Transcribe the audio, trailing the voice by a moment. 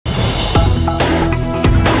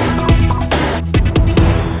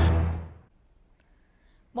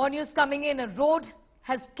More news coming in. A road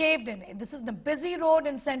has caved in. This is the busy road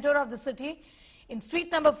in center of the city. In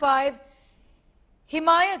street number 5,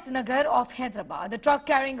 Himayat Nagar of Hyderabad. The truck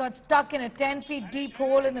carrying got stuck in a 10 feet deep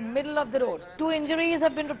hole in the middle of the road. 2 injuries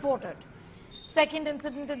have been reported. Second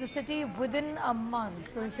incident in the city within a month.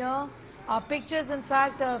 So here are pictures, in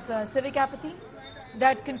fact, of Civic Apathy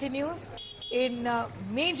that continues in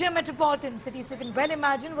major metropolitan cities. You can well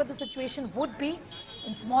imagine what the situation would be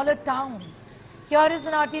in smaller towns. Here is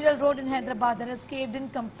an arterial road in Hyderabad that has caved in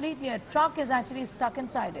completely. A truck is actually stuck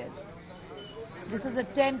inside it. This is a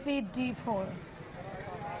 10 feet deep hole.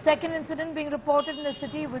 Second incident being reported in the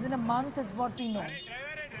city within a month is what we know.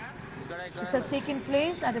 This has taken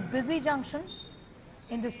place at a busy junction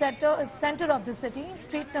in the center of the city,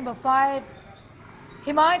 street number 5,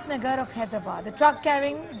 Himayat Nagar of Hyderabad. The truck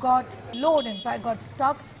carrying got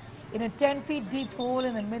stuck in a 10 feet deep hole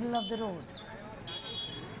in the middle of the road.